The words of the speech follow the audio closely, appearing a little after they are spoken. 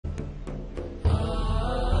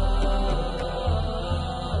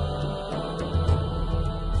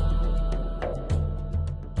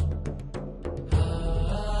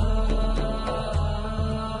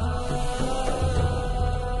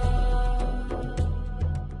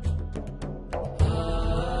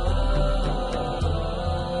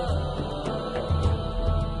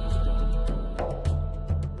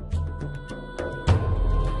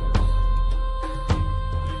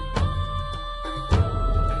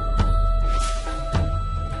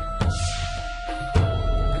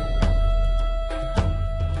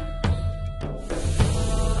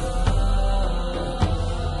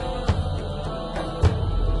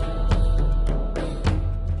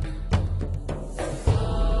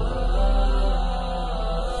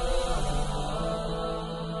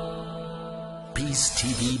Piece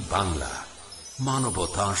TV Bangla,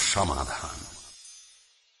 মানবতার সমাধান।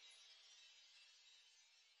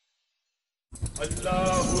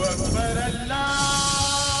 আল্লাহু আকবার, আল্লাহু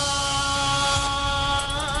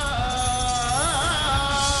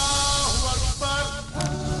আকবার।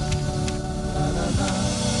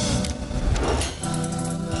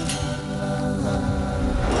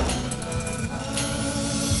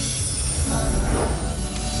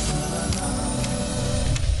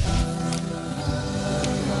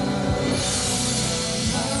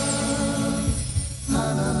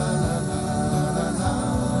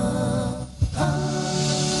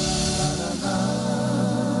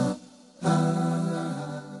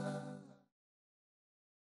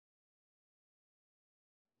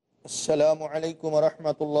 আসসালামু আলাইকুম ওয়া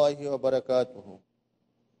রাহমাতুল্লাহি ওয়া বারাকাতুহু।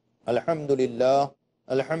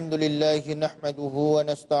 আলহামদুলিল্লাহি নাহমাদুহু ওয়া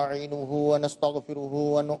নাস্তাঈনুহু ওয়া নাস্তাগফিরুহু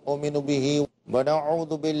ওয়া নু'মিনু বিহি ওয়া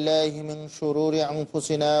নাউযু বিল্লাহি মিন শুরুরি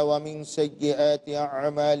আনফুসিনা ওয়া মিন সাইয়্যাতি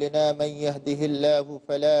আ'মালিনা মান ইয়াহদিহিল্লাহু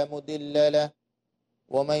ফালা মুদিল্লা লাহু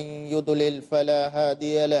ওয়া মান ইউদ্লিল ফালা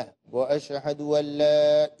হাদিয়া লাহু ওয়া আশহাদু আল লা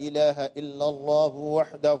ইলাহা ইল্লাল্লাহু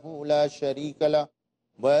ওয়াহদাহু লা শারীকা লাহু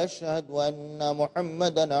وأشهد أن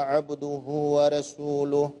محمدا عبده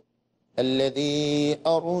ورسوله الذي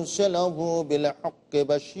أرسله بالحق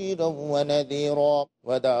بشيرا ونذيرا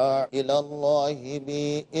ودعا إلى الله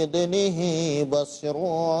بإذنه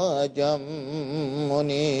وسراجا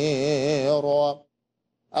منيرا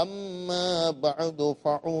أما بعد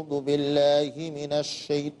فأعوذ بالله من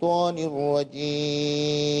الشيطان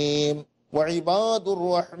الرجيم وعباد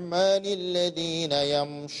الرحمن الذين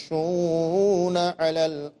يمشون على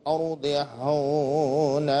الأرض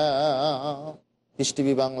هونا। TV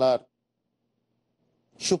বাংলার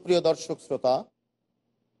সুপ্রিয় দর্শক শ্রোতা,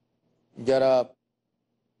 যারা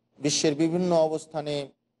বিশ্বের বিভিন্ন অবস্থানে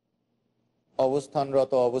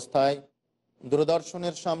অবস্থানরত অবস্থায়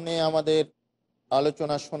দূরদর্শনের সামনে আমাদের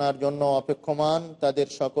আলোচনা শোনার জন্য অপেক্ষমান, তাদের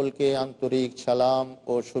সকলকে আন্তরিক সালাম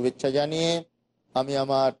ও শুভেচ্ছা জানিয়ে আমি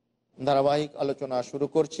আমার ধারাবাহিক আলোচনা শুরু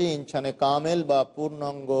করছি, ইনসানে কামেল বা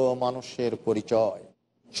পূর্ণাঙ্গ মানুষের পরিচয়।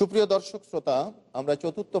 সুপ্রিয় দর্শক শ্রোতা, আমরা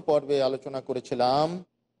চতুর্থ পর্বে আলোচনা করেছিলাম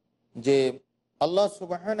যে আল্লাহ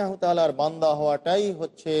সুবহানাহু ওয়া তাআলার বান্দা হওয়াটাই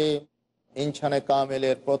হচ্ছে ইনসানে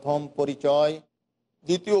কামেলের প্রথম পরিচয়।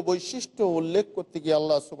 দ্বিতীয় বৈশিষ্ট্য উল্লেখ করতে গিয়ে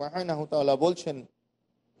আল্লাহ সুবহানাহু ওয়া তাআলা বলছেন,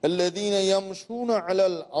 আল্লাযীনা ইয়ামশুনা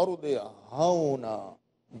আলাল আরদি হাওনা,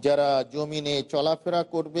 যারা জমিনে চলাফেরা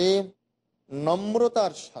করবে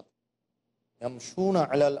নম্রতার সাথে। ইয়ামশুনা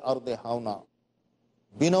আলাল আরদি হাওনা,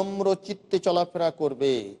 বিনম্র চিত্তে চলাফেরা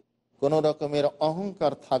করবে, কোনো রকমের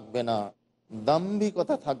অহংকার থাকবে না,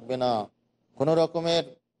 দাম্ভিকতা থাকবে না, কোনো রকমের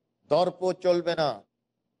দর্প চলবে না।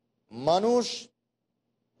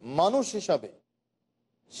 মানুষ হিসাবে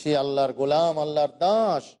সে আল্লাহর গোলাম, আল্লাহর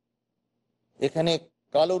দাস। এখানে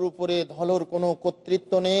কালোর উপরে ধলোর কোনো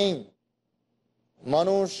কর্তৃত্ব নেই।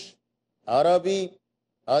 মানুষ আরবি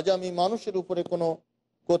আজামি মানুষের উপরে কোনো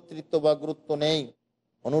কর্তৃত্ব বা গুরুত্ব নেই,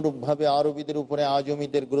 অনুরূপভাবে আরবিদের উপরে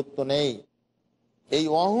আজমিদের গুরুত্ব নেই। এই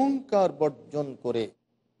অহংকার বর্জন করে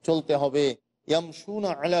চলতে হবে। ইয়ামশুনা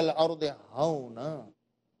আলাল আরদি হাওনা,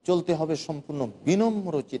 চলতে হবে সম্পূর্ণ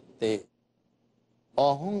বিনম্র চিত্তে,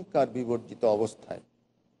 অহংকার বিবর্জিত অবস্থায়।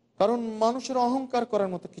 কারণ মানুষের অহংকার করার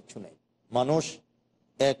মতো কিচ্ছু নেই। মানুষ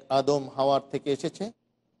এক আদম হাওয়ার থেকে এসেছে,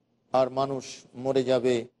 আর মানুষ মরে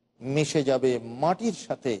যাবে, মিশে যাবে মাটির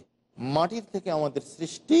সাথে। মাটির থেকে আমাদের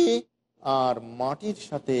সৃষ্টি, আর মাটির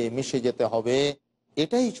সাথে মিশে যেতে হবে।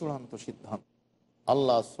 এটাই চূড়ান্ত সিদ্ধান্ত,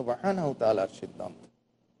 আল্লাহ সুবহানাহু ওয়া তাআলার সিদ্ধান্ত।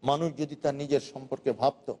 মানুষ যদি তার নিজের সম্পর্কে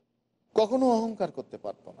ভাবতো, কখনো অহংকার করতে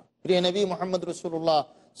পারতো না। প্রিয় নবী মুহাম্মদ রাসূলুল্লাহ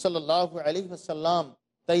সাল্লাল্লাহু আলাইহি ওয়াসাল্লাম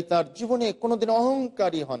তাই তার জীবনে কোনোদিন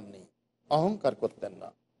অহংকারী হননি, অহংকার করতেন না,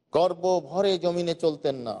 গর্ব ভরে জমিনে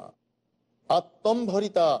চলতেন না,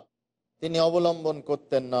 আত্মম্ভরিতা তিনি অবলম্বন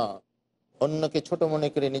করতেন না, অন্যকে ছোট মনে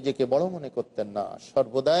করে নিজেকে বড় মনে করতেন না।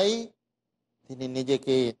 সর্বদাই তিনি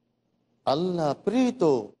নিজেকে আল্লাহ প্রেরিত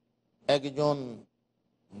একজন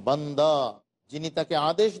বান্দা, যিনি তাকে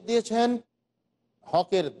আদেশ দিয়েছেন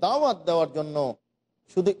হকের দাওয়াত দেওয়ার জন্য,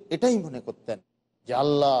 শুধু এটাই মনে করতেন যে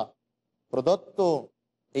আল্লাহ প্রদত্ত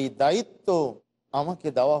এই দায়িত্ব আমাকে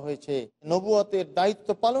দেওয়া হয়েছে। নবুয়তের দায়িত্ব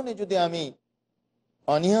পালনে যদি আমি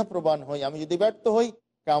অনীহাপ্রবান হই, আমি যদি ব্যর্থ হই,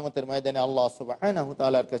 কিয়ামতের ময়দানে আল্লাহ সুবহানাহু ওয়া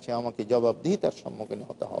তাআলার কাছে আমাকে জবাবদিহিতার সম্মুখীন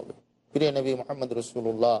হতে হবে। প্রিয় নবী মুহাম্মদ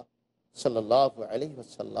রাসূলুল্লাহ সাল্লাল্লাহু আলাইহি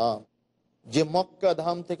ওয়াসাল্লাম, যে মক্কা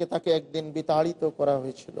ধাম থেকে তাকে একদিন বিতাড়িত করা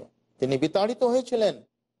হয়েছিল, তিনি বিতাড়িত হয়েছিলেন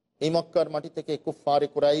এই মক্কার মাটি থেকে। কুফফারে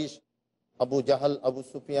কুরাইশ, আবু জাহাল, আবু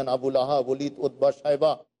সুফিয়ান, আবু লাহাব, ওলীদ, উতবা,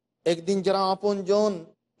 সাইবা, একদিন যারা আপনজন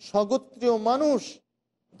স্বগোত্রীয় মানুষ,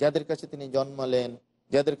 যাদের কাছে তিনি জন্মালেন,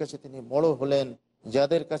 যাদের কাছে তিনি বড় হলেন,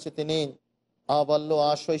 যাদের কাছে তিনি আবাল্য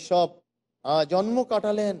আশৈশব জন্ম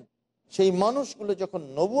কাটালেন, সেই মানুষগুলো যখন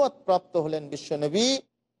নবুয়াত প্রাপ্ত হলেন, বিশ্বনবী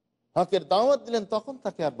হকের দাওয়াত দিলেন, তখন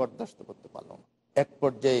তাকে আর বরদাস্ত করতে পারল না। এক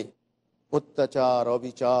পর্যায়ে অত্যাচার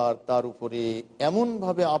অবিচার তার উপরে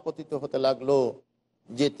এমনভাবে আপতিত হতে লাগলো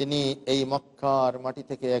যে তিনি এই মক্কার মাটি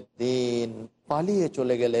থেকে একদিন পালিয়ে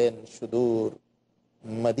চলে গেলেন সুদূর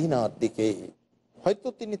মদিনার দিকে। হয়তো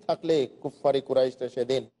তিনি থাকলে কুফফারে কুরাইশরা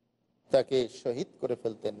সেদিন তাকে শহীদ করে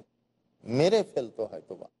ফেলতেন, মেরে ফেলতো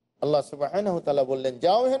হয়তোবা। আল্লাহ সুবহানাহু ওয়া তাআলা বললেন,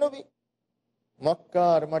 যাও হে নবী,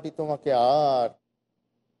 মক্কার মাটি তোমাকে আর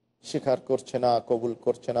স্বীকার করছে না, কবুল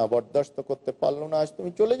করছে না, বরদাস্ত করতে পারলো না, আজ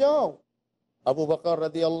তুমি চলে যাও। আবু বকর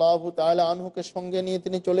রাদিয়াল্লাহু তাআলা আনহুকে সঙ্গে নিয়ে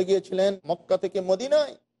তিনি চলে গিয়েছিলেন মক্কা থেকে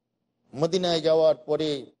মদিনায়। মদিনায় যাওয়ার পরে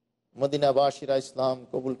মদিনাবাসীরা ইসলাম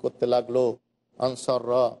কবুল করতে লাগলো,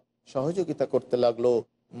 আনসাররা সহযোগিতা করতে লাগলো,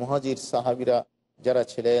 মুহাজির সাহাবীরা যারা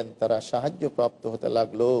ছিলেন তারা সাহায্য প্রাপ্ত হতে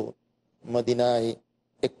লাগলো। মদিনায়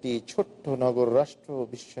একটি ছোট্ট নগর রাষ্ট্র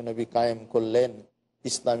বিশ্বনবী কায়েম করলেন,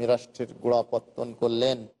 ইসলামী রাষ্ট্রের গোড়াপত্তন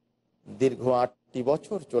করলেন। দীর্ঘ 8টি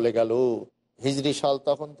বছর চলে গেল। হিজরি সাল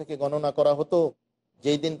তখন থেকে গণনা করা হতো।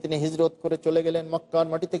 যেই দিন তিনি হিজরত করে চলে গেলেন মক্কার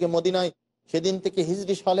মাটি থেকে মদিনায়, সেদিন থেকে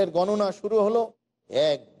হিজরি সালের গণনা শুরু হলো।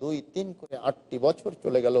 1, 2, 3 করে 8টি বছর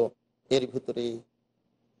চলে গেল। এর ভিতরে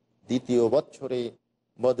দ্বিতীয় বছরে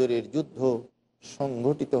বদরের যুদ্ধ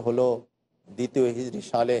সংঘটিত হলো 2য় হিজরি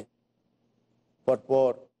সালে।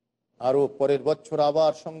 পরপর আরো পরের বছর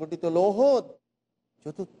আবার সংঘটিত হলো উহুদ,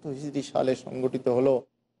 4র্থ হিজরি সালে সংঘটিত হলো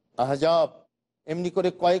আহজাব। এমনি করে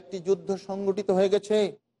কয়েকটি যুদ্ধ সংঘটিত হয়ে গেছে।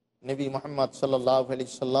 নবী মুহাম্মদ সাল্লাল্লাহু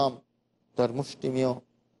আলাইহি সাল্লাম তার মুষ্টিমেয়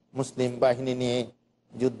মুসলিম বাহিনী নিয়ে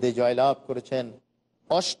যুদ্ধে জয়লাভ করেছেন।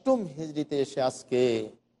 8ম হিজরিতে এসে আজকে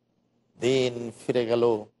দিন ফিরে গেল,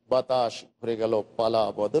 বাতাস ঘুরে গেল, পালা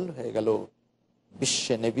বদল হয়ে গেল।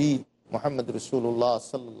 বিশ্বে নবী মুহাম্মদ রাসূলুল্লাহ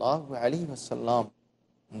সাল্লাল্লাহু আলাইহি ওয়াসাল্লাম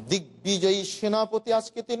দিগ্বিজয়ী সেনাপতি।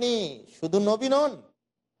 আজকে তিনি শুধু নবী নন,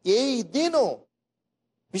 এই দিনও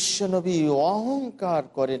বিশ্বনবী অহংকার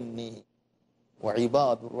করেননি।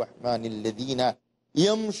 ওয়াইবাদুর রহমানিল্লাযীনা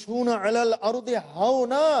ইয়ামশুনা আলাল আরদি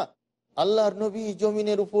হাওনা, আল্লাহর নবী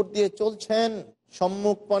জমিনের উপর দিয়ে চলছেন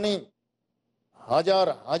সম্মুখপানে, হাজার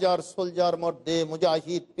হাজার সোলজার মধ্যে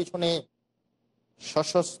মুজাহিদ পিছনে,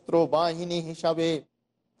 সশস্ত্র বাহিনী হিসাবে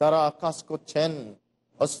তারা কাজ করছেন,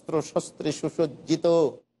 অস্ত্র শস্ত্রে সুসজ্জিত।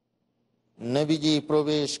 নবীজি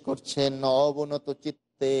প্রবেশ করছেন অবনত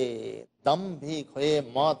চিত্তে, দাম্ভিক হয়ে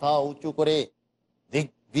মাথা উঁচু করে।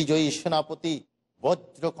 দিগ্বিজয়ী সেনাপতি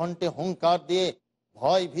বজ্রকণ্ঠে হুঙ্কার দিয়ে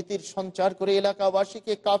ভয় ভীতির সঞ্চার করে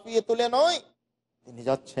এলাকাবাসীকে কাঁপিয়ে তুলে নয়, তিনি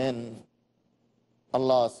যাচ্ছেন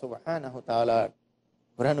আল্লাহ সুবহানাহু ওয়া তাআলার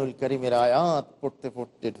কুরআনুল কারীমের আয়াত পড়তে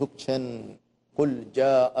পড়তে ঢুকছেন। কুল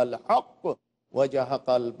জাআল হক ওয়া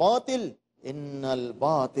জাহাকাল বাতিল ইন্নাল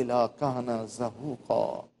বাতিলা কানা যাহুকা,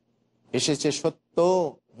 এসেছে সত্য,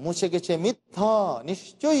 মুছে গেছে মিথ্যা,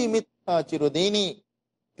 নিশ্চয়ই মিথ্যা চিরদিনই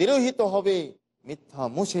তিরোহিত হবে, মিথ্যা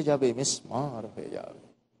মুছে যাবে, মিসমার হয়ে যাবে।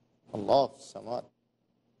 আল্লাহ সামাদ।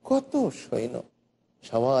 কত সৈন্য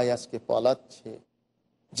সবাই আজকে পালাচ্ছে।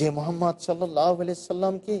 যে মুহাম্মদ সাল্লাল্লাহু আলাইহি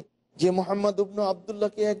সাল্লামকে, যে মুহাম্মদ ইবনে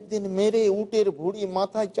আব্দুল্লাহকে একদিন মেরে উটের ভুঁড়ি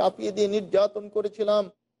মাথায় চাপিয়ে দিয়ে নির্যাতন করেছিলাম,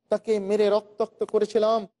 তাকে মেরে রক্তাক্ত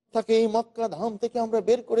করেছিলাম, তাকে এই মক্কা ধাম থেকে আমরা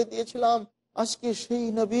বের করে দিয়েছিলাম, আজকে সেই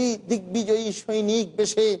নবী দিগ্বিজয়ী সৈনিক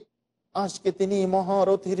বেশে, আজকে তিনি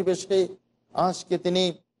মহারথীর বেশে, আজকে তিনি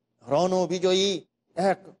রণবিজয়ী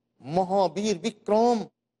এক মহাবীর বিক্রম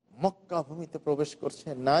মক্কা ভূমিতে প্রবেশ করছে।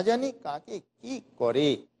 না জানি কাকে কি করে,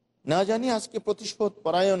 না জানি আজকে প্রতিশোধ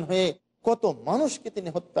পরায়ণ হয়ে কত মানুষকে তিনি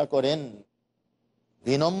হত্যা করেন।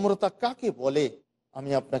 বিনম্রতা কাকে বলে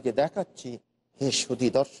আমি আপনাকে দেখাচ্ছি। হে সুধী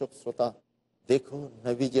দর্শক শ্রোতা, দেখুন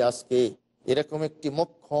নবীজি আজকে এরকম একটি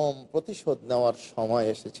মোক্ষম প্রতিশোধ নেওয়ার সময়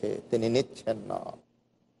এসেছে, তিনি নিচ্ছেন না,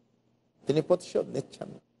 তিনি প্রতিশোধ নিচ্ছেন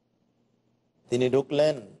না। তিনি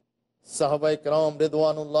ঢুকলেন, সাহাবায়ে কেরাম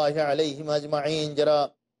রিদওয়ানুল্লাহি আলাইহিম আজমাইন যারা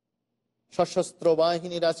সশস্ত্র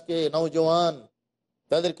বাহিনীর আজকে নওজওয়ান,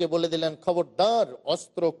 তাদেরকে বলে দিলেন, খবরদার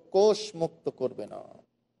অস্ত্র কোষ মুক্ত করবে না,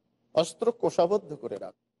 অস্ত্র কোষাবদ্ধ করে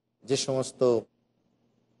রাখ। যে সমস্ত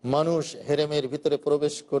মানুষ হেরেমের ভিতরে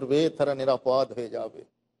প্রবেশ করবে তারা নিরাপদ হয়ে যাবে।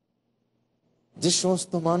 যে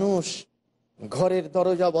সমস্ত মানুষ ঘরের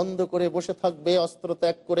দরজা বন্ধ করে বসে থাকবে অস্ত্র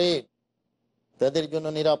ত্যাগ করে, তাদের জন্য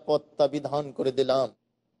নিরাপত্তা বিধান করে দিলাম।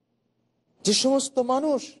 যে সমস্ত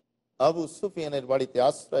মানুষ আবু সুফিয়ানের বাড়িতে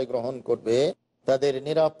আশ্রয় গ্রহণ করবে, তাদের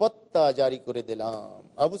নিরাপত্তা জারি করে দিলাম।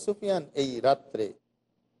 আবু সুফিয়ান এই রাত্রে,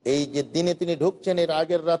 এই যে দিনে তিনি ঢুকছেন, এর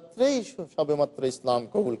আগের রাত্রেই সবেমাত্র ইসলাম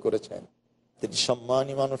কবুল করেছেন। তিনি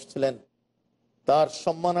সম্মানী মানুষ ছিলেন, তার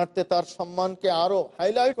সম্মানার্থে, তার সম্মানকে আরো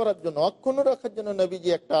হাইলাইট করার জন্য, অক্ষুণ্ণ রাখার জন্য নবীজি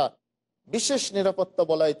একটা বিশেষ নিরাপত্তা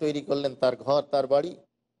বলয় তৈরি করলেন। তার ঘর, তার বাড়ি।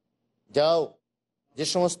 যাও, যে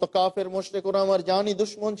সমস্ত কাফের মুশরিক, ওরা আমার জানি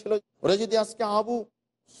দুশমন ছিল, ওরা যদি আজকে আবু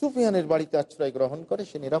সুফিয়ানের বাড়িতে আশ্রয় গ্রহণ করে,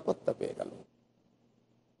 সে নিরাপত্তা পেয়ে গেল।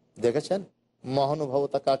 দেখেছেন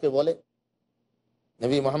মহানুভবতা কাকে বলে?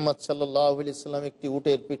 নবী মুহাম্মদ সাল্লাল্লাহু আলাইহি সাল্লাম একটি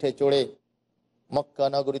উটের পিঠে চড়ে মক্কা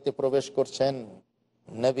নগরীতে প্রবেশ করছেন।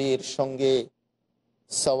 নবীর সঙ্গে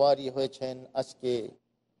সওয়ারি হয়েছেন আজকে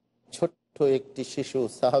ছোট্ট একটি শিশু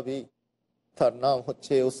সাহাবী, তার নাম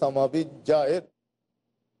হচ্ছে উসামা বিন যায়েদ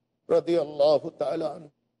রাদিয়াল্লাহু তাআলা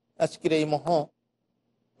আনহু। আজকের এই মহা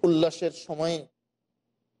উল্লাসের সময়ে,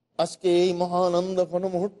 আজকে এই মহানন্দ ঘন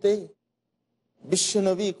মুহূর্তে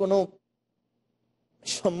বিশ্বনবী কোনো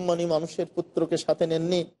সম্মানী মানুষের পুত্রকে সাথে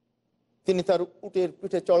নেননি। তিনি তার উটের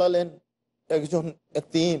পিঠে চড়ালেন একজন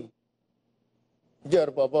এতিম, যার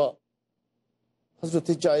বাবা হযরত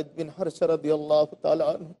যায়েদ বিন হারসা রাদিয়াল্লাহু তাআলা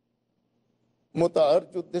আনহু মুতার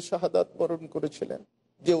যুদ্ধে শাহাদাত বরণ করেছিলেন।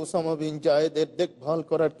 যে উসামা বিন যায়েদের দেখভাল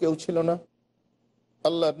করার কেউ ছিল না,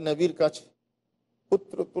 আল্লাহর নবীর কাছে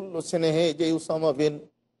পুত্রতুল্য স্নেহে যে উসামা বিন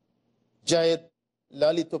যায়েদ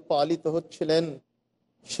লালিত পালিত হচ্ছিলেন,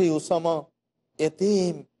 সেই উসামা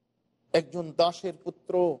এতিম, একজন দাসের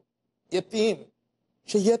পুত্র, এতিম।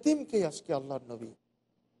 সেই এতিমকে আজকে আল্লাহর নবী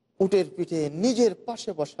উটের পিঠে নিজের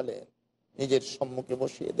পাশে বসালেন, নিজের সম্মুখে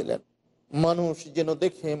বসিয়ে দিলেন। মানুষ যেন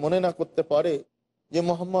দেখে মনে না করতে পারে যে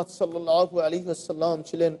মুহাম্মদ সাল্লাল্লাহু আলাইহি ওয়াসাল্লাম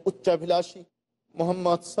ছিলেন উচ্চাভিলাষী,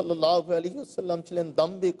 মুহাম্মদ সাল্লাল্লাহু আলাইহি ওয়াসাল্লাম ছিলেন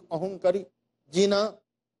দাম্ভিক, অহংকারী। জি না,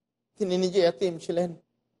 তিনি নিজে এতিম ছিলেন।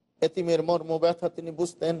 এতিমের মর্ম ব্যথা তিনি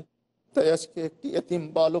বুঝতেন। তাই আজকে একটি এতিম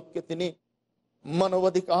বালককে তিনি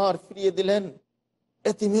মানবাধিকার ফিরিয়ে দিলেন।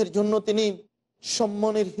 এতিমের জন্য তিনি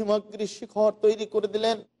সম্মানের হিমাগ্রী শিখর তৈরি করে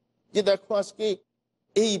দিলেন, যে দেখো আজকে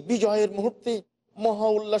এই বিজয়ের মুহূর্তে, মহা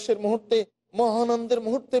উল্লাসের মুহূর্তে, মহানন্দের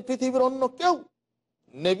মুহূর্তে পৃথিবীর অন্য কেউ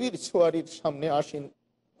নবীর ছোয়ারির সামনে আসীন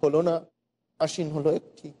হলো না, আসীন হলো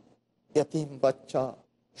একটি এতিম বাচ্চা।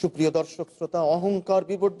 সুপ্রিয় দর্শক শ্রোতা, অহংকার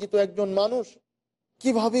বিবর্জিত একজন মানুষ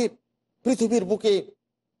কিভাবে পৃথিবীর বুকে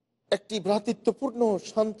একটি ভ্রাতৃত্বপূর্ণ,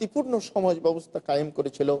 শান্তিপূর্ণ সমাজ ব্যবস্থা কায়েম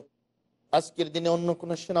করেছিল। আজকের দিনে অন্য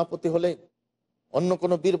কোনো সেনাপতি হলে, অন্য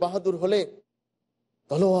কোনো বীর বাহাদুর হলে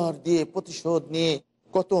তলোয়ার দিয়ে প্রতিশোধ নিয়ে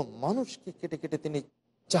কত মানুষকে কেটে কেটে তিনি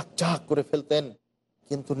চাক চাক করে ফেলতেন।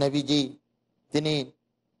 কিন্তু নবীজি তিনি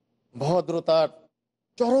ভদ্রতার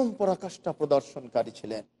চরম পরাকাষ্ঠা প্রদর্শনকারী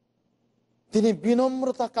ছিলেন। তিনি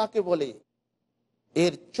বিনম্রতা কাকে বলে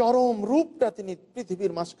এর চরম রূপটা তিনি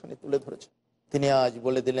পৃথিবীর মাঝখানে তুলে ধরেছেন। তিনি আজ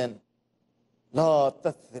বলে দিলেন, লা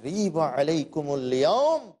তাসরিবা আলাইকুমুল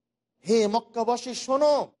ইয়াউম, হে মক্কাবাসী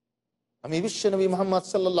শোনো, আমি বিশ্বনবী মুহাম্মদ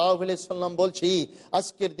সাল্লাল্লাহু আলাইহি সাল্লাম বলছি,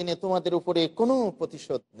 আজকের দিনে তোমাদের উপরে কোনো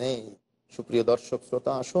প্রতিশোধ নেই। সুপ্রিয় দর্শক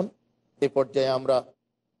শ্রোতা, আসুন এ পর্যায়ে আমরা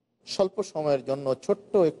স্বল্প সময়ের জন্য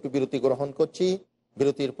ছোট্ট একটু বিরতি গ্রহণ করছি।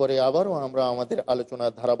 বিরতির পরে আবারও আমরা আমাদের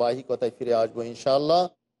আলোচনার ধারাবাহিকতায় ফিরে আসবো ইনশাআল্লাহ।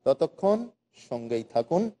 ততক্ষণ সঙ্গেই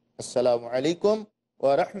থাকুন। আসসালামু আলাইকুম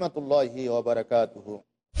ওয়া রাহমাতুল্লাহি ওয়া বারাকাতুহু।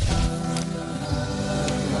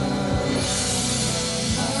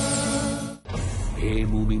 হে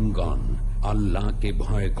মুমিনগণ, আল্লাহকে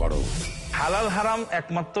ভয় করো। হালাল হারাম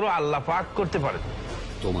একমাত্র আল্লাহ পাক করতে পারেন।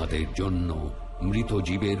 তোমাদের জন্য মৃত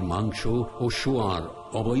জীবের মাংস ও সোয়ার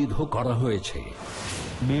অবৈধ করা হয়েছে।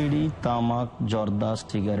 বিড়ি, তামাক, জর্দা,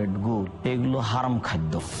 সিগারেট, গুড় এগুলো হারাম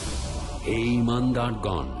খাদ্য। হে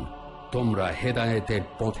ঈমানদারগণ, তোমরা হেদায়েতের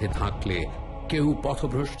পথে থাকলে কেউ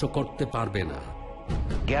পথভ্রষ্ট করতে পারবে না।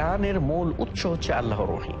 জ্ঞানের মূল উৎস হচ্ছে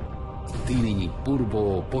আল্লাহর ওহী। তিনি পূর্ব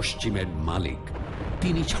পশ্চিমের মালিক,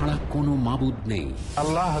 তিনি ছাড়া কোনো মাবুদ নেই।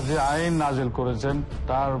 আল্লাহ যে আইন নাজিল করেছেন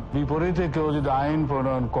তার বিপরীতে কেউ যদি আইন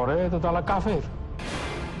প্রণয়ন করে তো তারা কাফের।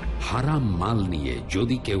 হারাম মাল নিয়ে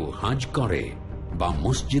যদি কেউ হাজ করে বা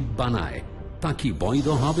মসজিদ বানায়, তা কি বৈধ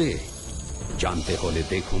হবে? জানতে হলে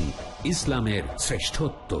দেখুন ইসলামের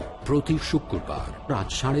শ্রেষ্ঠত্ব প্রতি শুক্রবার রাত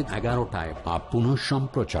 11:30টায় বা পুনঃ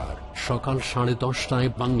সম্প্রচার সকাল 10:30টায়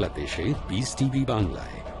বাংলাদেশে পিস টিভি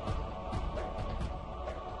বাংলায়।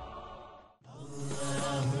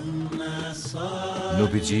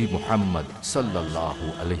 নবীজি মুহাম্মদ সাল্লাল্লাহু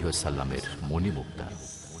আলাইহি ওয়াসাল্লামের মণিমুক্তা।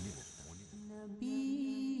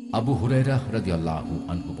 আবু হুরায়রা রাদিয়াল্লাহু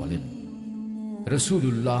আনহু বলেন,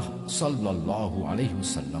 রাসূলুল্লাহ সাল্লাল্লাহু আলাইহি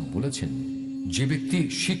ওয়াসাল্লাম বলেছেন, যে ব্যক্তি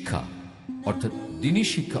শিক্ষা অর্থাৎ দ্বীনি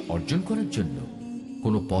শিক্ষা অর্জন করার জন্য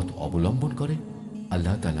কোনো পথ অবলম্বন করে,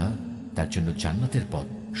 আল্লাহ তাআলা তার জন্য জান্নাতের পথ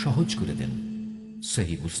সহজ করে দেন।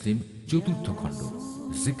 সহিহ মুসলিম 4th খণ্ড,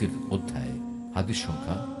 জিকির অধ্যায়, হাদিস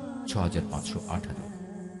সংখ্যা 6518।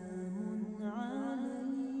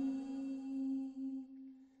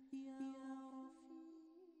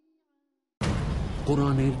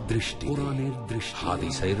 কোরআনের দৃষ্টি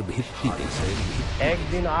হাদিসের ভিত্তিতে।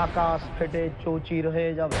 একদিন আকাশ ফেটে চৌচির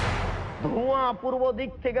হয়ে যাবে, ধোঁয়া পূর্ব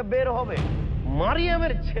দিক থেকে বের হবে,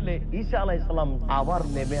 মারিয়ামের ছেলে ঈসা আলাইহিস সালাম আবার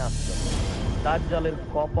নেমে আসবে। দাজ্জালের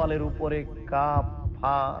কপালের উপরে কাফ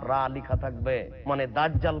হা রা লেখা থাকবে, মানে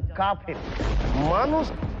দাজ্জাল কাফের। মানুষ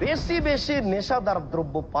বেশি বেশি নেশাদার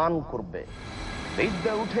দ্রব্য পান করবে,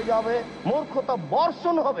 বিদ্যা উঠে যাবে, মূর্খতা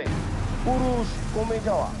বর্ষণ হবে, পুরুষ কমে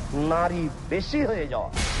যাওয়া, নারী বেশি হয়ে যাওয়া,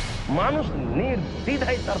 মানুষ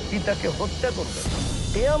নির্দ্বিধায় তার পিতাকে হত্যা করবে।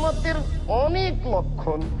 কিয়ামতের অনেক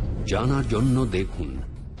লক্ষণ জানার জন্য দেখুন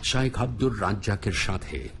শাইখ আব্দুর রাজ্জাকের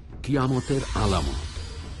সাথে কিয়ামতের আলামত।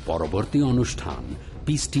 পরবর্তী অনুষ্ঠান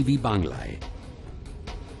পিস টিভি বাংলায়।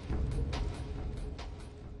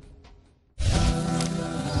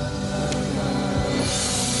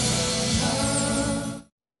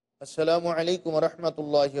 আসসালামু আলাইকুম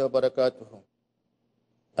রহমতুল্লাহি ওয়া বারাকাতুহু।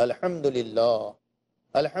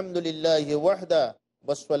 আলহামদুলিল্লাহ ওয়াহদা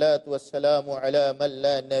ওয়াসসালাতু ওয়াসসালামু আলা মান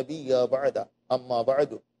লা নাবিয়্যা বা'দা, আম্মা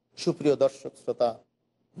বা'দু। সুপ্রিয় দর্শক শ্রোতা,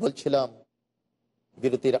 বলছিলাম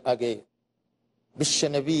বিরতির আগে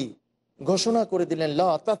বিশ্বনবী ঘোষণা করে দিলেন, লা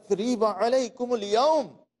তাসরিবা আলাইকুমুল ইয়াউম,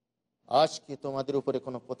 আজকে তোমাদের উপরে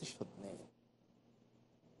কোনো প্রতিশোধ নেই।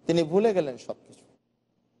 তিনি ভুলে গেলেন সবকিছু।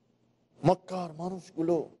 মক্কার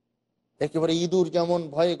মানুষগুলো একেবারে ইঁদুর যেমন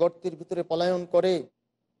ভয়ে গর্তের ভিতরে পলায়ন করে,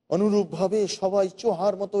 অনুরূপ ভাবে সবাই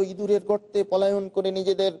চোহার মতো ইঁদুরের গর্তে পলায়ন করে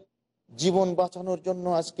নিজেদের জীবন বাঁচানোর জন্য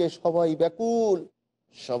আজকে সবাই ব্যাকুল।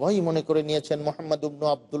 সবাই মনে করে নিয়েছেন মুহাম্মদ ইবনে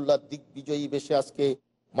আব্দুল্লাহ দিগ্বিজয়ী বেশে আজকে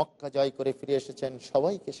মক্কা জয় করে ফিরে এসেছেন,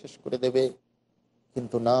 সবাইকে শেষ করে দেবে।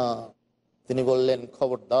 কিন্তু না, তিনি বললেন,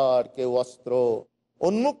 খবরদার, কেউ অস্ত্র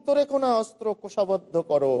উন্মুক্ত রেখো না, অস্ত্র কোষাবদ্ধ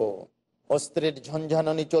করো। অস্ত্রের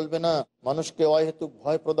ঝঞ্ঝানানি চলবে না, মানুষকে অহেতুক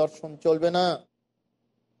ভয় প্রদর্শন চলবে না।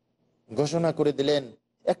 ঘোষণা করে দিলেন,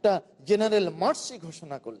 একটা জেনারেল মার্সি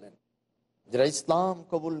ঘোষণা করলেন, যারা ইসলাম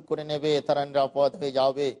কবুল করে নেবে তারা নিরাপদ হয়ে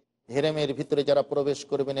যাবে, হেরেমের ভিতরে যারা প্রবেশ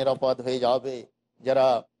করবে নিরাপদ হয়ে যাবে, যারা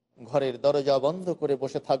ঘরের দরজা বন্ধ করে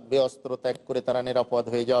বসে থাকবে অস্ত্র ত্যাগ করে তারা নিরাপদ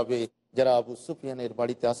হয়ে যাবে, যারা আবু সুফিয়ানের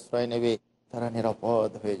বাড়িতে আশ্রয় নেবে তারা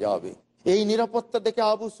নিরাপদ হয়ে যাবে। এই নিরাপত্তা দেখে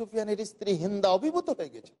আবু সুফিয়ানের স্ত্রী হিন্দা অভিভূত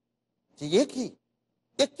হয়ে গেছে যে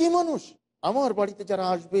এ কি মানুষ, আমার বাড়িতে যারা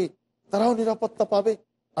আসবে তারাও নিরাপত্তা পাবে।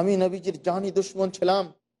 আমি নবীজির জানি দুশ্মন ছিলাম,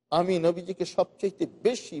 আমি নবীজিকে সবচেয়ে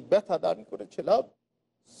বেশি ব্যথা দান করেছিলাম।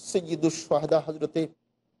 সাইয়্যিদুশ শুহাদা হযরতে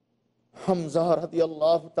হামজা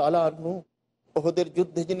রাদিয়াল্লাহু তাআলা আনহু, ওহদের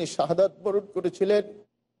যুদ্ধে যিনি শাহাদাত বরণ করেছিলেন,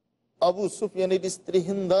 আবু সুফিয়ানের স্ত্রী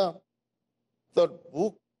হিন্দা তার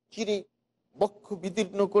বুক চিরে বক্ষ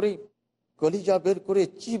বিদীর্ণ করে কলিজা বের করে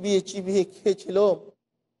চিবিয়ে চিবিয়ে খেয়েছিল।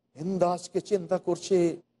 হিন্দা আজকে চিন্তা করছে,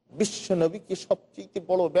 বিশ্ব নবীকে সবচেয়ে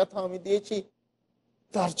বড় ব্যথা আমি দিয়েছি,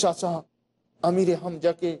 তার চাচা আমিরে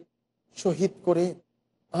হামজাকে শহীদ করে।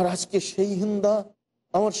 আর আজকে সেই হিন্দা,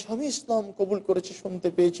 আমার স্বামী ইসলাম কবুল করেছে শুনতে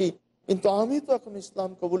পেয়েছি, কিন্তু আমি তো এখন ইসলাম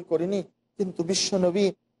কবুল করিনি। কিন্তু বিশ্ব নবী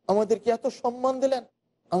আমাদেরকে এত সম্মান দিলেন,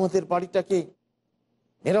 আমাদের বাড়িটাকে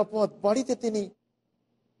নিরাপদ বাড়িতে তিনি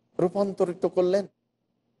রূপান্তরিত করলেন।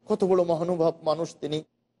 কত বড় মহানুভব মানুষ তিনি।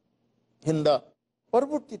 হিন্দা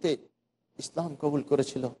পরবর্তীতে ইসলাম কবুল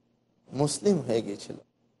করেছিল, মুসলিম হয়ে গিয়েছিল।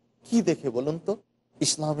 কি দেখে বলুন তো?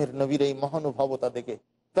 ইসলামের নবীর এই মহানুভবতা দেখে,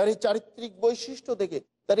 তার এই চারিত্রিক বৈশিষ্ট্য দেখে,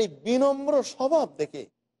 তার এই বিনম্র স্বভাব দেখে।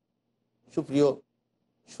 সুপ্রিয়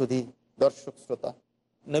সুধী দর্শক শ্রোতা,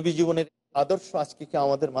 নবী জীবনের আদর্শ আজকে কি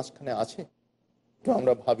আমাদের মাঝখানে আছে? তো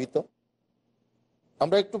আমরা ভাবি তো,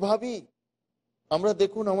 আমরা একটু ভাবি। আমরা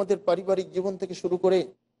দেখুন, আমাদের পারিবারিক জীবন থেকে শুরু করে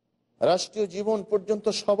রাষ্ট্রীয় জীবন পর্যন্ত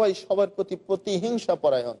সবাই সবার প্রতি প্রতিহিংসা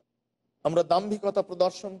পরায়ণ। আমরা দাম্ভিকতা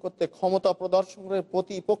প্রদর্শন করতে, ক্ষমতা প্রদর্শন করে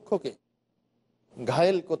প্রতিপক্ষকে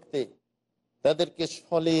ঘায়েল করতে, তাদেরকে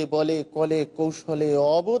ছলে বলে কলে কৌশলে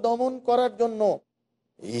অবদমন করার জন্য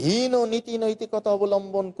হীন নীতি নৈতিকতা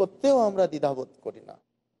অবলম্বন করতেও আমরা দ্বিধাবোধ করি না।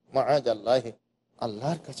 মাআযাল্লাহ,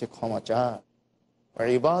 আল্লাহর কাছে ক্ষমা চান।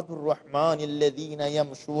 ইবাদুর রহমানিল্লাযীনা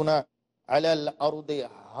ইয়ামশুনা আলাল আরদি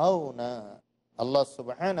হাওনা, আল্লাহ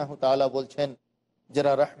সুবহানাহু ওয়া তাআলা বলছেন,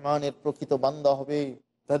 যারা রহমানের প্রকৃত বান্দা হবে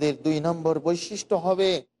তাদের 2 নম্বর বৈশিষ্ট্য হবে,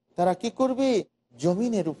 তারা কি করবে?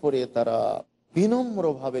 জমিনের উপরে তারা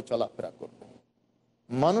বিনম্রভাবে চলাফেরা করবে।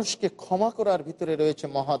 মানুষকে ক্ষমা করার ভিতরে রয়েছে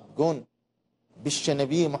মহৎ গুণ। বিশ্ব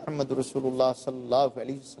নবী মুহাম্মদ রাসূলুল্লাহ সাল্লাল্লাহু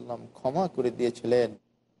আলাইহি ওয়াসাল্লাম ক্ষমা করে দিয়েছিলেন,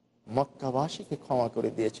 মক্কাবাসীকে ক্ষমা করে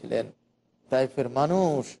দিয়েছিলেন। তাইফের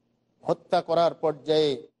মানুষ হত্যা করার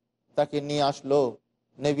পর্যায়ে তাকে নিয়ে আসলো,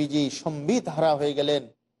 নবীজি সম্বিত হারা হয়ে গেলেন,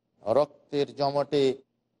 রক্তের জমাটে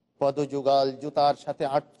পদযুগাল জুতার সাথে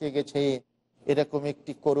আটকে গেছে। এরকম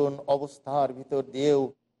একটি করুণ অবস্থার ভিতর দিয়েও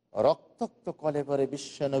রক্তাক্ত কলেবরে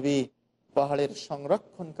বিশ্বনবী পাহাড়ের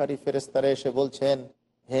সংরক্ষণকারী ফেরেশতারা এসে বলছেন,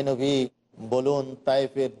 হে নবী বলুন,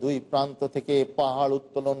 তায়েফের দুই প্রান্ত থেকে পাহাড়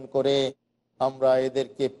উত্তোলন করে আমরা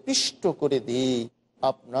এদেরকে পিষ্ট করে দিই।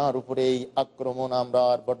 আপনার উপরে এই আক্রমণ আমরা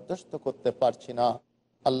আর বরদাস্ত করতে পারছি না।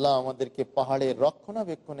 আল্লাহ আমাদেরকে পাহাড়ের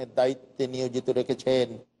রক্ষণাবেক্ষণের দায়িত্বে নিয়োজিত রেখেছেন।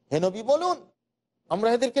 হে নবী বলুন, আমরা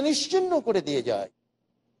এদেরকে নিশ্চিহ্ন করে দিয়ে যাই।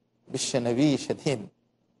 বিশ্ব নবী সেদিন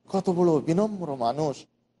কত বড় বিনম্র মানুষ,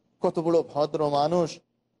 কত বড় ভদ্র মানুষ,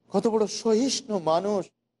 কত বড় সহিষ্ণু মানুষ,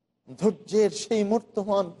 ধৈর্যের সেই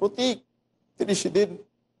মূর্তমান প্রতীক। 30 দিন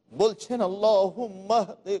বলছেন, আল্লাহুম্মা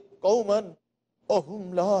হদি কওমান ওহুম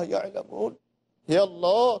লা ইয়ালামুন, হে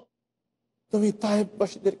আল্লাহ তুমি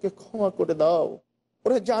তায়েফবাসীদেরকে ক্ষমা করে দাও,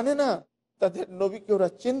 ওরা জানে না তাদের নবীকে ওরা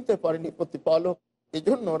চিনতে পারেনি প্রতিপালক,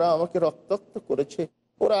 এজন্য ওরা আমাকে রক্তাক্ত করেছে,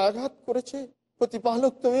 ওরা আঘাত করেছে,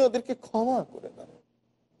 প্রতিপালক তুমি ওদেরকে ক্ষমা করে দাও।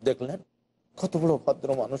 দেখলেন কত বড় ভদ্র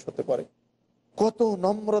মানুষ হতে পারে, কত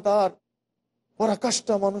নম্রতার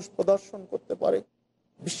পরাকাষ্ঠা মানুষ প্রদর্শন করতে পারে।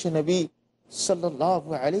 বিশ্ব নবী সাল্লাল্লাহু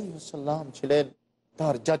আলাইহি ওয়াসাল্লাম ছিলেন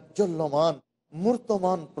তার জাজ্জল্যমান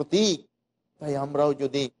মূর্তমান প্রতীক। তাই আমরাও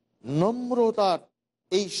যদি নম্রতার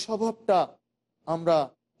এই স্বভাবটা আমরা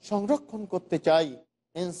সংরক্ষণ করতে চাই,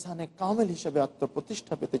 ইনসানে কামেল হিসেবে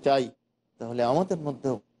আত্মপ্রতিষ্ঠা পেতে চাই, তাহলে আমাদের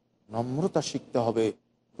মধ্যেও নম্রতা শিখতে হবে।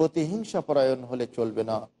 প্রতিহিংসা পরায়ণ হলে চলবে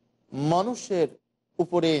না, মানুষের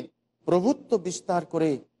উপরে প্রভুত্ব বিস্তার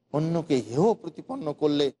করে অন্যকে হেয় প্রতিপন্ন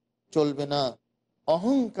করলে চলবে না,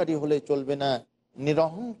 অহংকারী হলে চলবে না,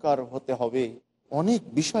 নিরহংকার হতে হবে। অনেক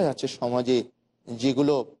বিষয় আছে সমাজে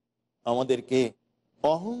যেগুলো আমাদেরকে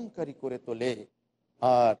অহংকারী করে তোলে,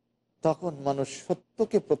 আর তখন মানুষ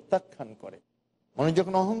সত্যকে প্রত্যাখ্যান করে। মানুষ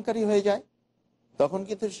যখন অহংকারী হয়ে যায় তখন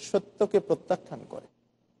কিন্তু সত্যকে প্রত্যাখ্যান করে।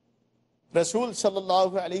 রাসূল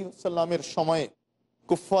সাল্লাল্লাহু আলাইহি ওয়াসাল্লামের সময়ে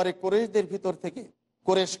কুফফারে কুরাইশদের ভিতর থেকে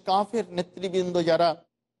কুরাইশ কাফের নেতৃবৃন্দ যারা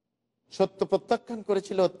সত্য প্রত্যাখ্যান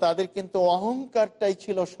করেছিল, তাদের কিন্তু অহংকারটাই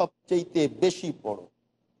ছিল সবচেয়ে বেশি বড়।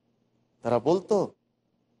 তারা বলতো,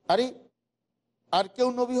 আরে আর কেউ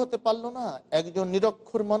নবী হতে পারলো না, একজন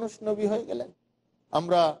নিরক্ষর মানুষ নবী হয়ে গেলেন।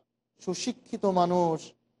 আমরা সুশিক্ষিত মানুষ,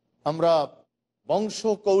 আমরা বংশ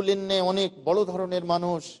কৌলিন্যে অনেক বড় ধরনের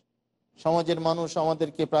মানুষ, সমাজের মানুষ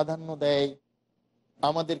আমাদেরকে প্রাধান্য দেয়,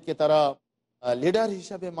 আমাদেরকে তারা লিডার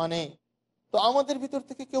হিসাবে মানে, তো আমাদের ভিতর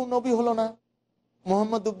থেকে কেউ নবী হলো না।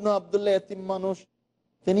 মুহাম্মদ ইবনে আব্দুল্লাহ এতিম মানুষ,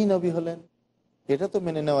 তিনি নবী হলেন, এটা তো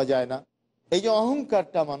মেনে নেওয়া যায় না। এই যে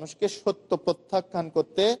অহংকারটা মানুষকে সত্য প্রত্যাখ্যান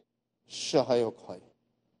করতে সহায়ক হয়।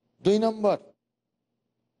 2 নম্বর,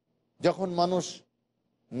 যখন মানুষ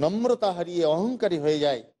নম্রতা হারিয়ে অহংকারী হয়ে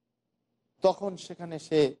যায়, তখন সেখানে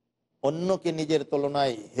সে অন্যকে নিজের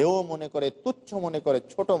তুলনায় হেয় মনে করে, তুচ্ছ মনে করে,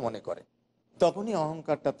 ছোট মনে করে, তখনই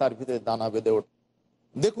অহংকারটা তার ভিতরে দানা বেঁধে ওঠে।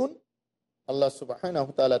 দেখুন আল্লাহ সুবহানাহু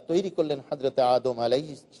ওয়া তাআলা তৈরি করলেন হযরতে আদম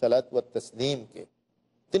আলাইহিস সালাতু ওয়াত তাসলিমকে।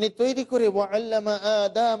 তিনি তৈরি করে ওয়াআল্লামা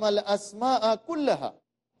আদামাল আসমাআ কুল্লাহা,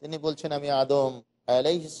 তিনি বলছেন আমি আদম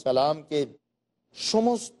আলাইহিস সালামকে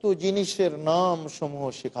সমস্ত জিনিসের নাম সমূহ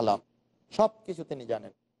শেখালাম। সবকিছু তিনি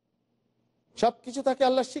জানেন, সবকিছু তাকে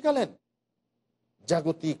আল্লাহ শিখালেন।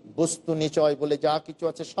 জাগতিক বস্তু নিচয় বলে যা কিছু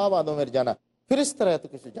আছে সব আদমের জানা, ফেরেশতারা এত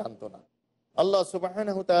কিছু জানতো না। আল্লাহ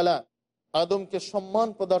সুবহানাহু ওয়া তাআলা আদমকে সম্মান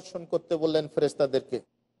প্রদর্শন করতে বললেন, ফেরেশতাদেরকে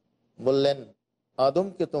বললেন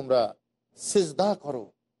আদমকে তোমরা সিজদা করো,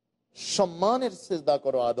 সম্মানের সিজদা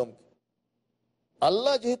করো আদমকে।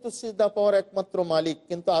 আল্লাহ যেহেতু সিজদা পাওয়ার একমাত্র মালিক,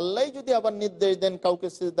 কিন্তু আল্লাহ যদি আবার নির্দেশ দেন কাউকে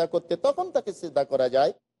সিজদা করতে, তখন তাকে সিজদা করা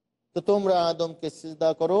যায়। তো তোমরা আদমকে সিজদা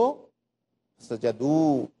করো, সাজাদু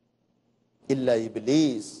ইল্লা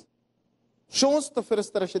ইবলিস। সমস্ত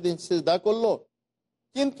ফেরেশতারা সেদিন সিজদা করলো,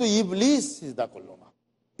 কিন্তু ইবলিস সিজদা করলো না।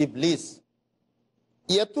 ইবলিস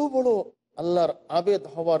এত বড় আল্লাহর আবেদ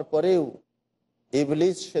হওয়ার পরেও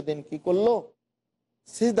ইবলিস সেদিন কি করলো?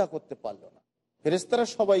 সিজদা করতে পারলো না। ফেরেশতারা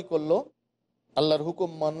সবাই করলো, আল্লাহর হুকুম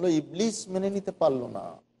মানলো, ইবলিস মেনে নিতে পারলো না।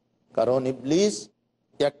 কারণ ইবলিস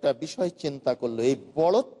একটা বিষয় চিন্তা করলো, এই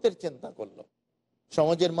বড়ত্বের চিন্তা করলো।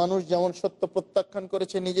 সমাজের মানুষ যেমন সত্য প্রত্যাখ্যান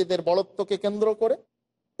করেছে নিজেদের বড়ত্বকে কেন্দ্র করে,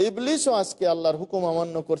 ইবলিসও আজকে আল্লাহর হুকুম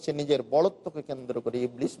অমান্য করছে নিজের বড়ত্বকে কেন্দ্র করে।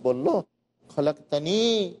 ইবলিস বলল, খলাকতানি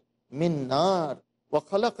মিন নার ওয়া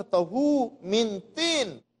খলাকতাহু মিন তিন,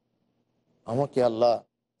 আমাকে আল্লাহ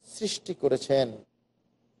সৃষ্টি করেছেন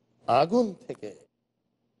আগুন থেকে,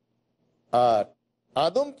 আর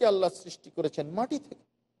আদমকে আল্লাহ সৃষ্টি করেছেন মাটি থেকে।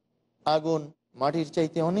 আগুন মাটির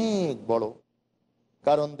চাইতে অনেক বড়,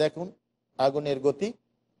 কারণ দেখুন আগুনের গতি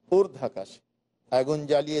ঊর্ধ্বাকাশে, আগুন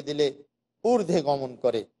জ্বালিয়ে দিলে ঊর্ধ্বে গমন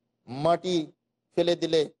করে, মাটি ফেলে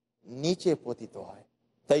দিলে নিচে পতিত হয়।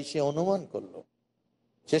 তাই সে অনুমান করলো,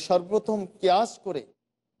 সে সর্বপ্রথম কিয়াস করে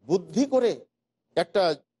বুদ্ধি করে একটা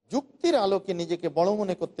যুক্তির আলোকে নিজেকে বড়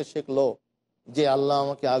মনে করতে শিখলো যে আল্লাহ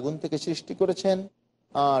আমাকে আগুন থেকে সৃষ্টি করেছেন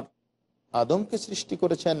আর আদমকে সৃষ্টি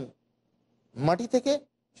করেছেন মাটি থেকে,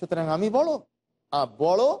 সুতরাং আমি বড়। আর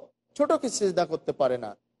বড় ছোটকে সিজদা করতে পারে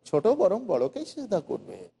না, ছোট বরং বড়কেই সিজদা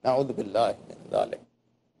করবে। নাউযুবিল্লাহি মিন যালিক।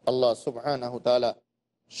 আল্লাহ সুবহানাহু ওয়া তাআলা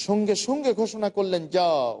সঙ্গে সঙ্গে ঘোষণা করলেন,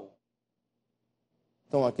 যাও,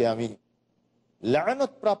 তোমাকে আমি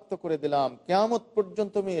লানত প্রাপ্ত করে দিলাম, কিয়ামত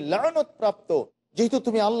পর্যন্ত তুমি লানত প্রাপ্ত, যেহেতু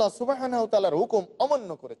তুমি আল্লাহ সুবহানাহু ওয়া তাআলার হুকুম অমান্য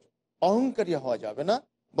করেছো। অহংকারী হওয়া যাবে না,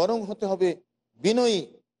 বরং হতে হবে বিনয়ী।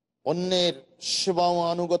 অন্যের সেবা ও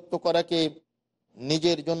আনুগত্য করাকে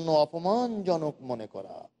নিজের জন্য অপমানজনক মনে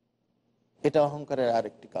করা, এটা অহংকারের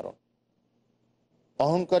আরেকটি কারণ।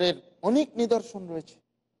 অহংকারের অনেক নিদর্শন রয়েছে,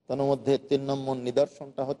 তার মধ্যে 3 নম্বর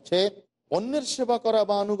নিদর্শনটা হচ্ছে অন্যের সেবা করা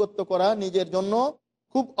বা আনুগত্য করা নিজের জন্য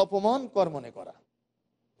খুব অপমানকর মনে করা।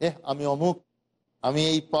 আমি অমুক, আমি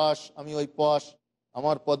এই পাশ, আমি ওই পাশ,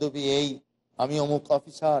 আমার পদবি এই, আমি অমুক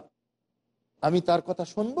অফিসার, আমি তার কথা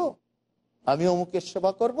শুনবো, আমি অমুকের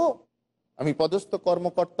সেবা করব, আমি পদস্থ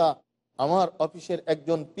কর্মকর্তা, আমার অফিসের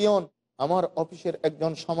একজন পিয়ন, আমার অফিসের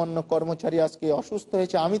একজন সামান্য কর্মচারী আজকে অসুস্থ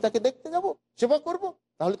হয়েছে, আমি তাকে দেখতে যাব, সেবা করব,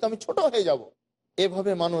 তাহলে তো আমি ছোট হয়ে যাব।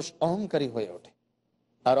 এভাবে মানুষ অহংকারী হয়ে ওঠে।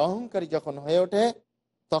 আর অহংকারী যখন হয়ে ওঠে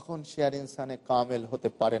তখন সে আর ইনসানে কামেল হতে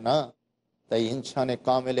পারে না। তাই ইনসানে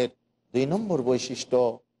কামেলের 2 নম্বর বৈশিষ্ট্য,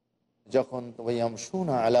 যখন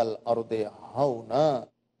ইয়ামশুনা আলাল আরদে হাওনা,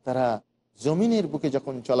 তারা জমিনের বুকে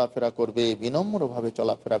যখন চলাফেরা করবে, বিনম্রভাবে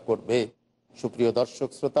চলাফেরা করবে। সুপ্রিয় দর্শক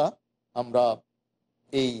শ্রোতা, আমরা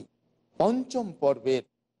এই 5ম পর্বের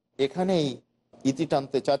এখানেই ইতি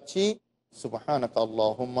টানতে চাচ্ছি। সুবহানাকা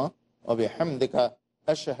আল্লাহুম্মা ওয়া বিহামদিকা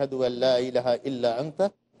আশহাদু আল্লা ইলাহা ইল্লা আনতা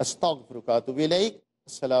আস্তাগফিরুকা ওয়া আতুবু ইলাইক।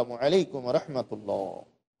 আসসালামু আলাইকুম ওয়া রাহমাতুল্লাহ।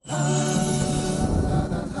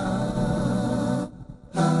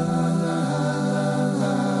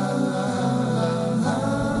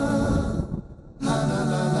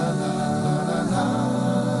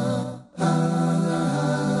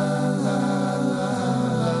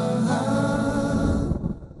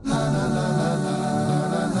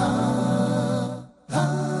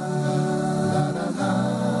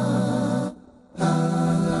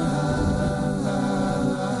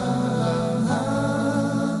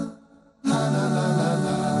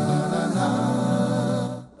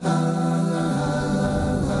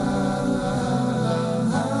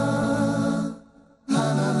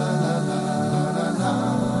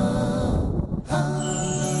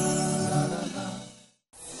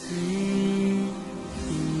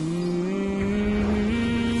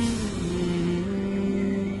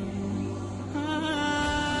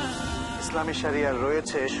 ইসলামী শরিয়ার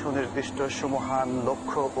রয়েছে সুনির্দিষ্ট সুমহান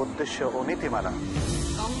লক্ষ্য, উদ্দেশ্য ও নীতিমালা।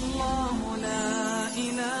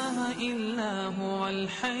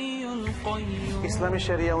 ইসলামী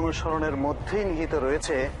শরিয়া অনুসরণের মধ্যেই নিহিত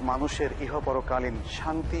রয়েছে মানুষের ইহপরকালীন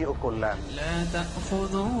শান্তি ও কল্যাণ।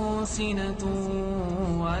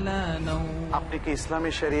 আপনি কি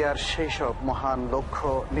ইসলামী শরিয়ার সেই সব মহান লক্ষ্য,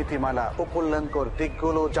 নীতিমালা ও কল্যাণকর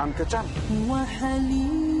দিকগুলো জানতে চান?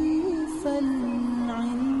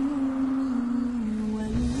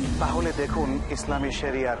 তাহলে দেখুন ইসলামী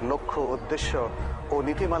শরিয়ার লক্ষ্য, উদ্দেশ্য ও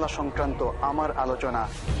নীতিমালা সংক্রান্ত আমার আলোচনা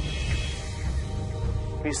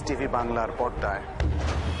পিস টিভি বাংলার পর্দায়।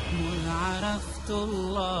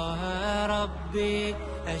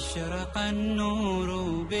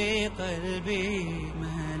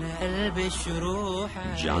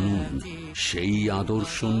 জানুন সেই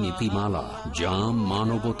আদর্শ নীতিমালা যা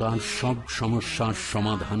মানবতার সব সমস্যার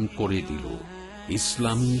সমাধান করে দিল।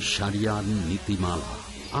 ইসলামী শরিয়ার নীতিমালা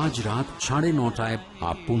আজ রাত 9:30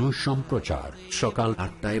 পুনঃ সম্প্রচার সকাল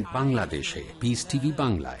 8টায় বাংলাদেশে পিস টিভি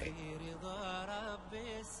বাংলায়।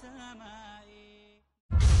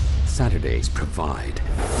 Saturdays provide.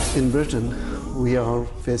 In Britain, we are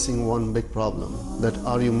facing one big problem, that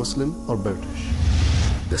are you Muslim or British?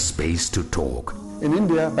 The space to talk. In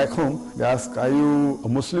India, back home, they ask, are you a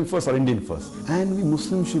Muslim first or Indian first? And we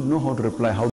Muslims should know how to reply. How